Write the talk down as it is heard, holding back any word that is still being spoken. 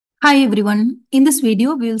Hi everyone. In this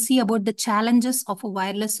video, we will see about the challenges of a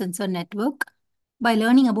wireless sensor network by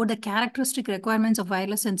learning about the characteristic requirements of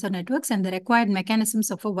wireless sensor networks and the required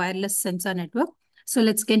mechanisms of a wireless sensor network. So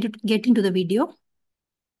let's get into the video.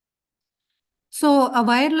 So a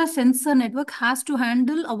wireless sensor network has to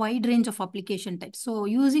handle a wide range of application types. So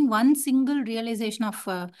using one single realization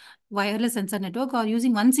of wireless sensor network or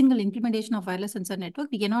using one single implementation of wireless sensor network,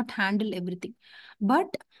 we cannot handle everything.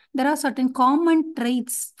 But there are certain common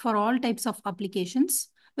traits for all types of applications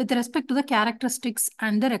with respect to the characteristics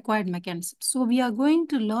and the required mechanisms. So we are going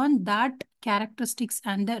to learn that characteristics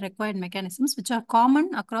and the required mechanisms which are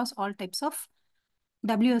common across all types of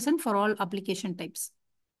WSN for all application types.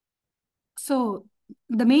 So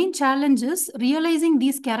the main challenge is realizing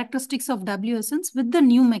these characteristics of WSNs with the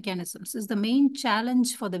new mechanisms is the main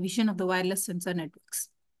challenge for the vision of the wireless sensor networks.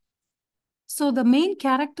 So the main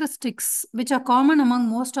characteristics which are common among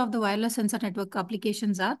most of the wireless sensor network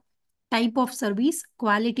applications are type of service,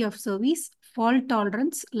 quality of service, fault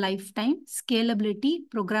tolerance, lifetime, scalability,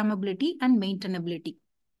 programmability, and maintainability.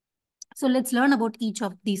 So let's learn about each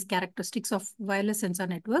of these characteristics of wireless sensor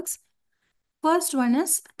networks. First one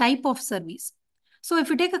is type of service. So if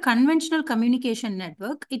you take a conventional communication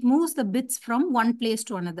network, it moves the bits from one place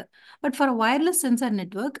to another. But for a wireless sensor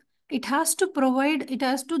network, it has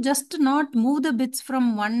to just not move the bits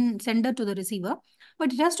from one sender to the receiver,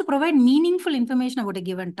 but it has to provide meaningful information about a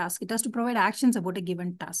given task. It has to provide actions about a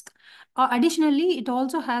given task. Additionally, it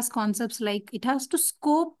also has concepts like it has to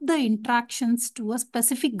scope the interactions to a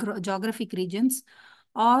specific geographic regions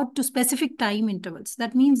or to specific time intervals.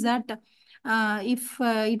 That means that if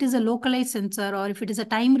it is a localized sensor or if it is a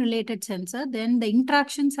time-related sensor, then the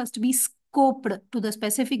interactions has to be scoped to the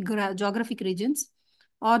specific geographic regions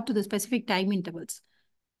or to the specific time intervals.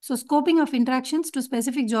 So scoping of interactions to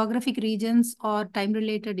specific geographic regions or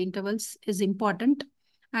time-related intervals is important.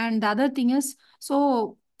 And the other thing is,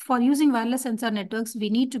 so for using wireless sensor networks,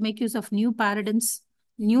 we need to make use of new paradigms,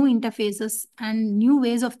 new interfaces, and new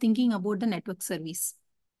ways of thinking about the network service.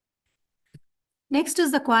 Next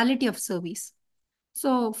is the quality of service.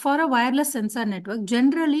 So for a wireless sensor network,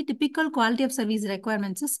 generally typical quality of service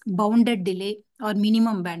requirements is bounded delay or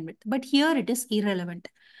minimum bandwidth. But here it is irrelevant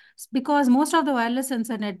because most of the wireless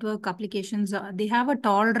sensor network applications, they have a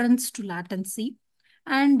tolerance to latency.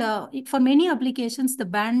 And for many applications, the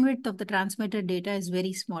bandwidth of the transmitted data is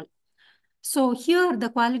very small. So here the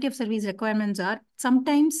quality of service requirements are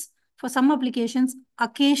sometimes for some applications,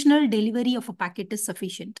 occasional delivery of a packet is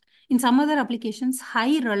sufficient. In some other applications,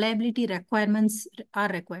 high reliability requirements are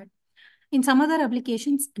required. In some other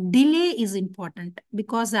applications, delay is important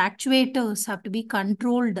because the actuators have to be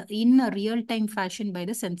controlled in a real-time fashion by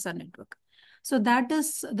the sensor network. So that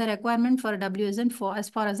is the requirement for WSN for as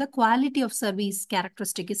far as the quality of service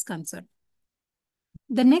characteristic is concerned.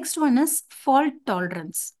 The next one is fault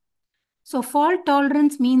tolerance. So fault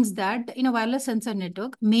tolerance means that in a wireless sensor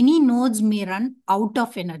network, many nodes may run out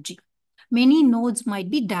of energy. Many nodes might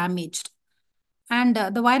be damaged. And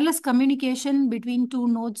the wireless communication between two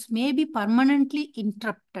nodes may be permanently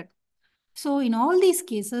interrupted. So in all these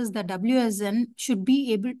cases, the WSN should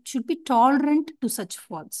be tolerant to such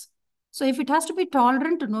faults. So if it has to be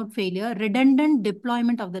tolerant to node failure, redundant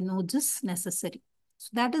deployment of the nodes is necessary.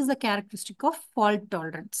 So that is the characteristic of fault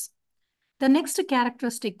tolerance. The next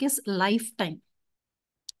characteristic is lifetime.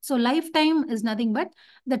 So lifetime is nothing but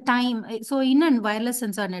the time. So in a wireless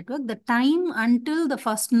sensor network, the time until the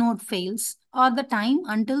first node fails or the time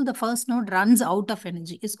until the first node runs out of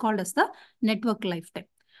energy is called as the network lifetime.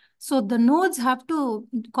 So the nodes have to,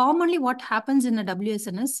 commonly what happens in a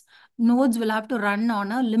WSN is nodes will have to run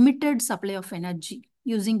on a limited supply of energy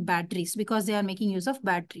using batteries because they are making use of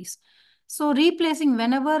batteries. So replacing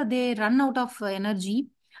whenever they run out of energy,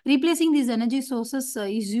 replacing these energy sources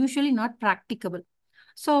is usually not practicable.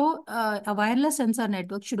 So a wireless sensor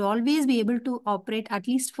network should always be able to operate at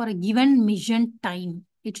least for a given mission time.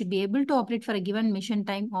 It should be able to operate for a given mission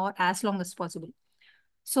time or as long as possible.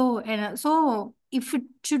 So if it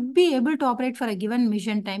should be able to operate for a given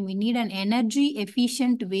mission time, we need an energy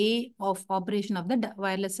efficient way of operation of the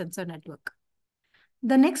wireless sensor network.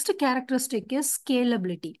 The next characteristic is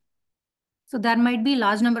scalability. So there might be a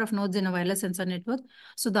large number of nodes in a wireless sensor network.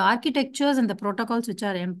 So the architectures and the protocols which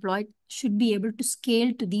are employed should be able to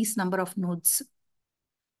scale to these number of nodes.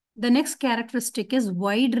 The next characteristic is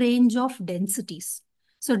wide range of densities.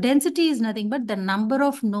 So density is nothing but the number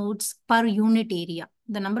of nodes per unit area.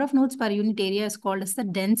 The number of nodes per unit area is called as the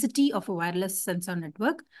density of a wireless sensor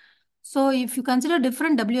network. So if you consider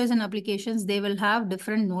different WSN applications, they will have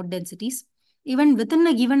different node densities. Even within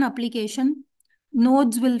a given application,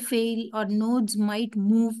 nodes will fail or nodes might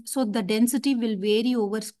move. So the density will vary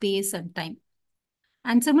over space and time.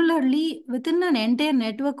 And similarly, within an entire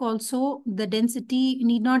network also, the density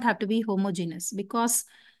need not have to be homogeneous because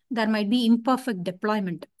there might be imperfect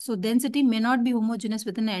deployment. So density may not be homogeneous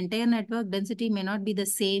within an entire network. Density may not be the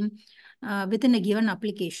same within a given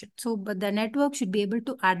application. So, but the network should be able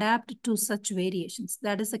to adapt to such variations.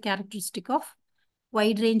 That is a characteristic of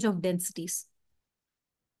wide range of densities.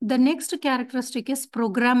 The next characteristic is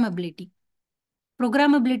programmability.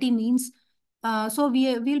 Programmability means, so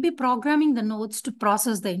we'll be programming the nodes to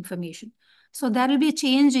process the information. So there will be a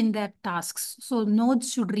change in their tasks. So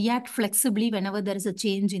nodes should react flexibly whenever there is a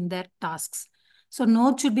change in their tasks. So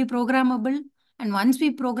nodes should be programmable. And once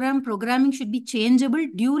we program, programming should be changeable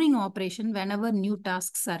during operation whenever new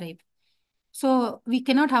tasks arrive. So we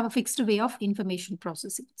cannot have a fixed way of information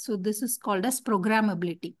processing. So this is called as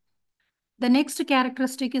programmability. The next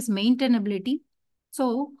characteristic is maintainability.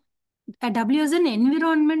 So a WSN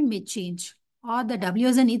environment may change or the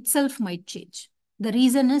WSN itself might change. The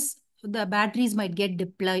reason is the batteries might get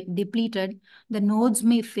depleted, the nodes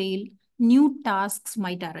may fail, new tasks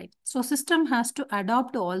might arrive. So system has to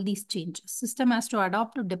adapt to all these changes. System has to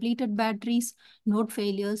adapt to depleted batteries, node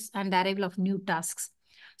failures, and arrival of new tasks.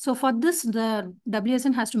 So for this, the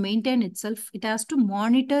WSN has to maintain itself. It has to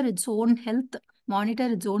monitor its own health,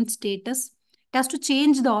 monitor its own status. It has to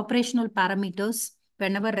change the operational parameters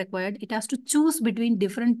whenever required. It has to choose between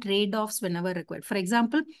different trade-offs whenever required. For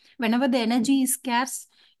example, whenever the energy is scarce,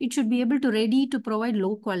 it should be able to ready to provide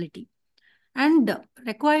low quality. And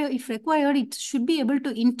if required, it should be able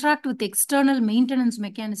to interact with external maintenance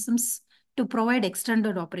mechanisms to provide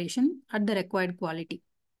extended operation at the required quality.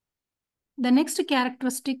 The next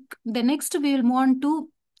we will move on to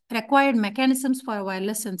required mechanisms for a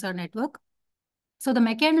wireless sensor network. So the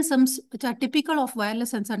mechanisms which are typical of wireless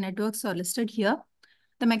sensor networks are listed here.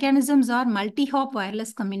 The mechanisms are multi-hop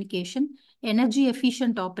wireless communication, energy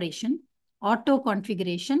efficient operation, auto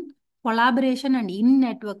configuration, collaboration and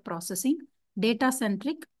in-network processing,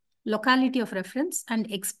 data-centric, locality of reference,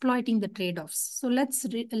 and exploiting the trade-offs. So let's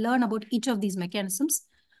learn about each of these mechanisms.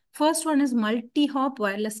 First one is multi-hop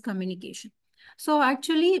wireless communication. So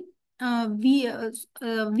actually,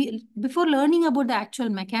 before learning about the actual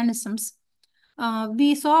mechanisms,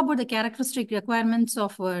 we saw about the characteristic requirements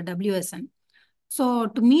of WSN. So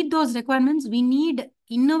to meet those requirements, we need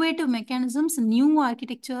innovative mechanisms, new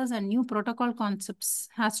architectures, and new protocol concepts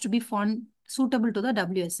has to be found suitable to the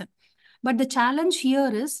WSN. But the challenge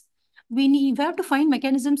here is we have to find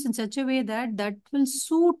mechanisms in such a way that will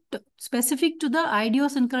suit specific to the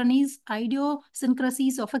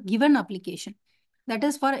idiosyncrasies of a given application. That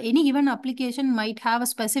is, for any given application might have a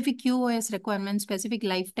specific QoS requirements, specific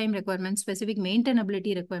lifetime requirements, specific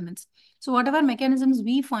maintainability requirements. So whatever mechanisms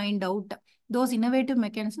we find out, those innovative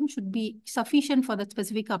mechanisms should be sufficient for the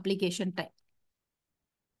specific application type.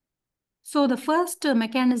 So the first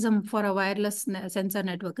mechanism for a wireless sensor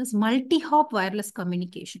network is multi-hop wireless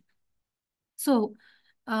communication. So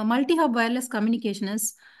multi-hop wireless communication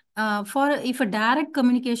is if a direct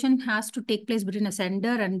communication has to take place between a sender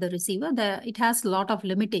and the receiver, it has a lot of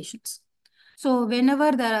limitations. So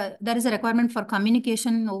whenever there is a requirement for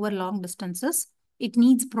communication over long distances, it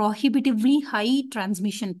needs prohibitively high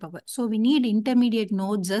transmission power. So we need intermediate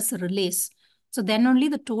nodes as relays. So then only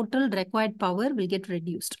the total required power will get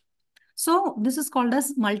reduced. So this is called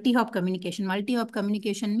as multi-hop communication. Multi-hop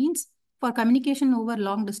communication means for communication over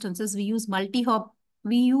long distances, we use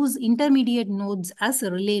intermediate nodes as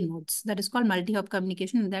relay nodes. That is called multi-hop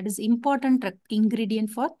communication. That is important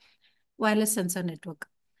ingredient for wireless sensor network.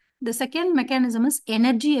 The second mechanism is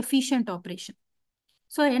energy efficient operation.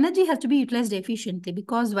 So energy has to be utilized efficiently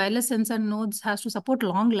because wireless sensor nodes has to support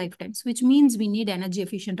long lifetimes, which means we need energy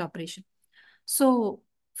efficient operation. So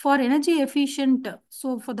for energy efficient,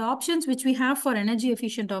 so for the options which we have for energy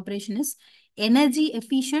efficient operation is energy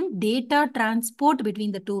efficient data transport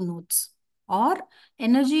between the two nodes or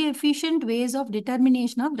energy efficient ways of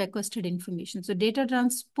determination of requested information. So data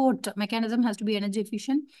transport mechanism has to be energy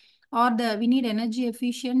efficient, or we need energy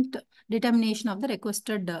efficient determination of the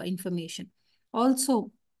requested information. Also,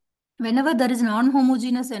 whenever there is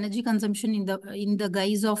non-homogeneous energy consumption in the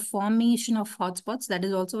guise of formation of hotspots, that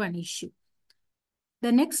is also an issue.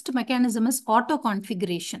 The next mechanism is auto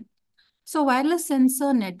configuration. So wireless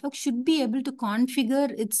sensor network should be able to configure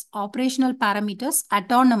its operational parameters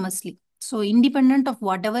autonomously. So independent of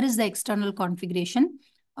whatever is the external configuration,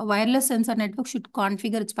 a wireless sensor network should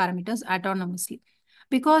configure its parameters autonomously.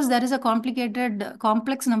 Because there is a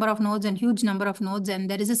complex number of nodes and huge number of nodes, and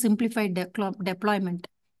there is a simplified deployment.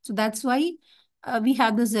 So that's why we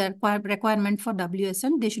have this requirement for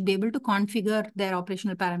WSN. They should be able to configure their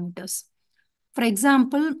operational parameters. For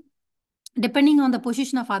example, depending on the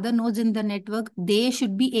position of other nodes in the network, they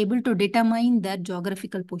should be able to determine their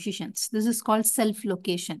geographical positions. This is called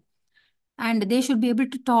self-location. And they should be able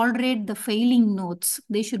to tolerate the failing nodes.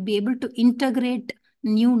 They should be able to integrate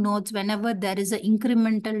new nodes whenever there is an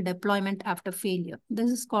incremental deployment after failure. This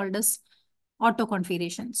is called as auto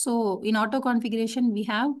configuration. So in auto configuration, we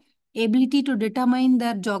have ability to determine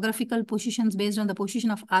their geographical positions based on the position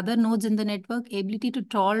of other nodes in the network, ability to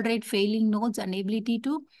tolerate failing nodes, and ability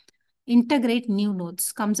to integrate new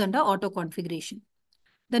nodes comes under auto configuration.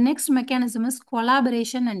 The next mechanism is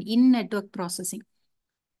collaboration and in-network processing.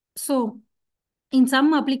 So in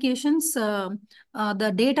some applications,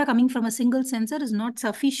 the data coming from a single sensor is not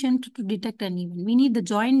sufficient to detect an event. We need the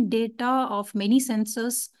joint data of many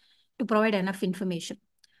sensors to provide enough information.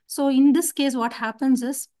 So in this case, what happens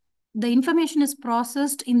is the information is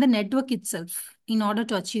processed in the network itself in order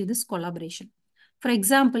to achieve this collaboration. For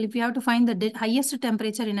example, if we have to find the highest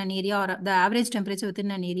temperature in an area or the average temperature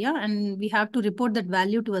within an area, and we have to report that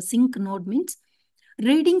value to a sync node, means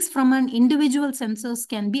readings from an individual sensors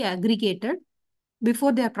can be aggregated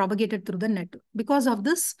before they are propagated through the network. Because of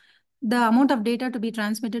this, the amount of data to be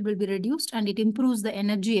transmitted will be reduced and it improves the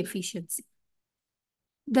energy efficiency.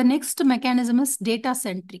 The next mechanism is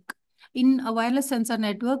data-centric. In a wireless sensor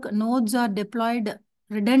network, nodes are deployed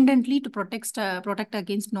redundantly to protect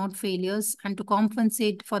against node failures and to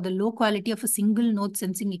compensate for the low quality of a single node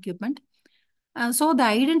sensing equipment. So the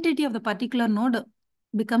identity of the particular node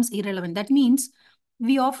becomes irrelevant. That means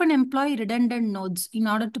we often employ redundant nodes in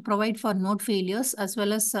order to provide for node failures as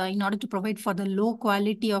well as in order to provide for the low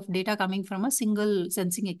quality of data coming from a single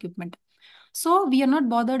sensing equipment. So we are not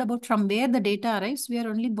bothered about from where the data arrives. We are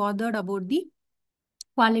only bothered about the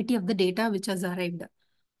quality of the data which has arrived.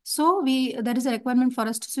 So there is a requirement for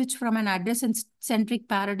us to switch from an address-centric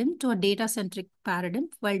paradigm to a data-centric paradigm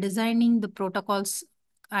while designing the protocols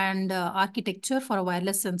and architecture for a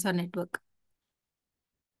wireless sensor network.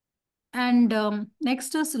 And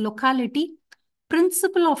next is locality.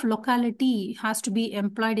 Principle of locality has to be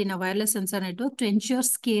employed in a wireless sensor network to ensure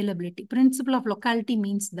scalability. Principle of locality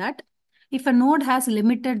means that if a node has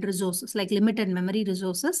limited resources, like limited memory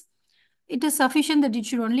resources, it is sufficient that it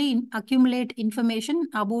should only accumulate information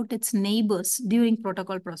about its neighbors during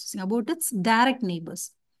protocol processing, about its direct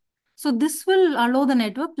neighbors. So this will allow the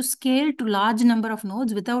network to scale to large number of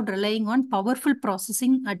nodes without relying on powerful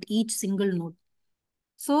processing at each single node.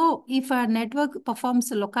 So if a network performs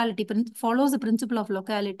locality, follows the principle of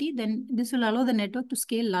locality, then this will allow the network to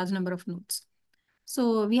scale large number of nodes.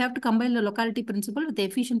 So we have to combine the locality principle with the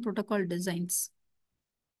efficient protocol designs.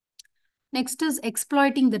 Next is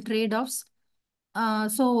exploiting the trade-offs.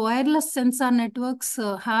 So wireless sensor networks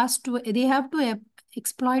have to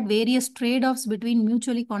exploit various trade-offs between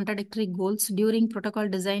mutually contradictory goals during protocol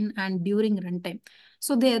design and during runtime.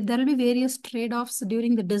 So there will be various trade-offs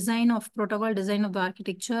during the design of protocol design of the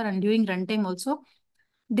architecture and during runtime also.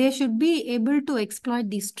 They should be able to exploit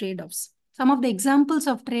these trade-offs. Some of the examples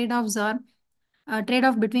of trade-offs are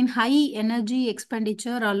trade-off between high energy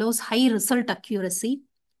expenditure allows high result accuracy.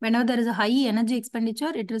 Whenever there is a high energy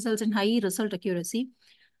expenditure, it results in high result accuracy.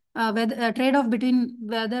 Trade-off between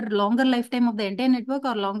whether longer lifetime of the entire network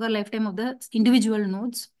or longer lifetime of the individual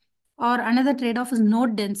nodes. Or another trade-off is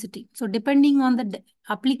node density. So depending on the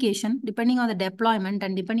application, depending on the deployment,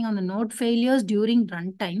 and depending on the node failures during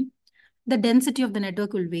runtime, the density of the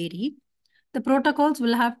network will vary. The protocols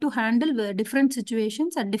will have to handle different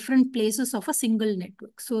situations at different places of a single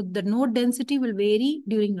network. So the node density will vary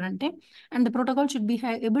during runtime, and the protocol should be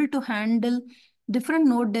able to handle different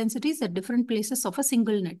node densities at different places of a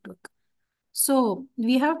single network. So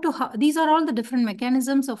we have to, these are all the different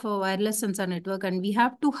mechanisms of a wireless sensor network, and we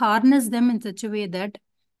have to harness them in such a way that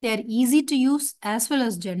they are easy to use as well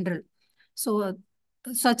as general. So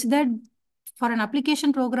such that for an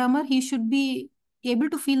application programmer, he should be able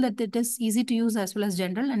to feel that it is easy to use as well as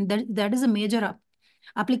general, and that is a major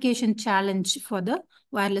application challenge for the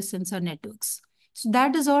wireless sensor networks. So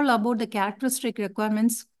that is all about the characteristic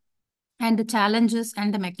requirements and the challenges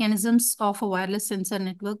and the mechanisms of a wireless sensor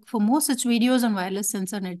network. For more such videos on wireless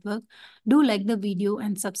sensor network, do like the video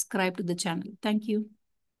and subscribe to the channel. Thank you.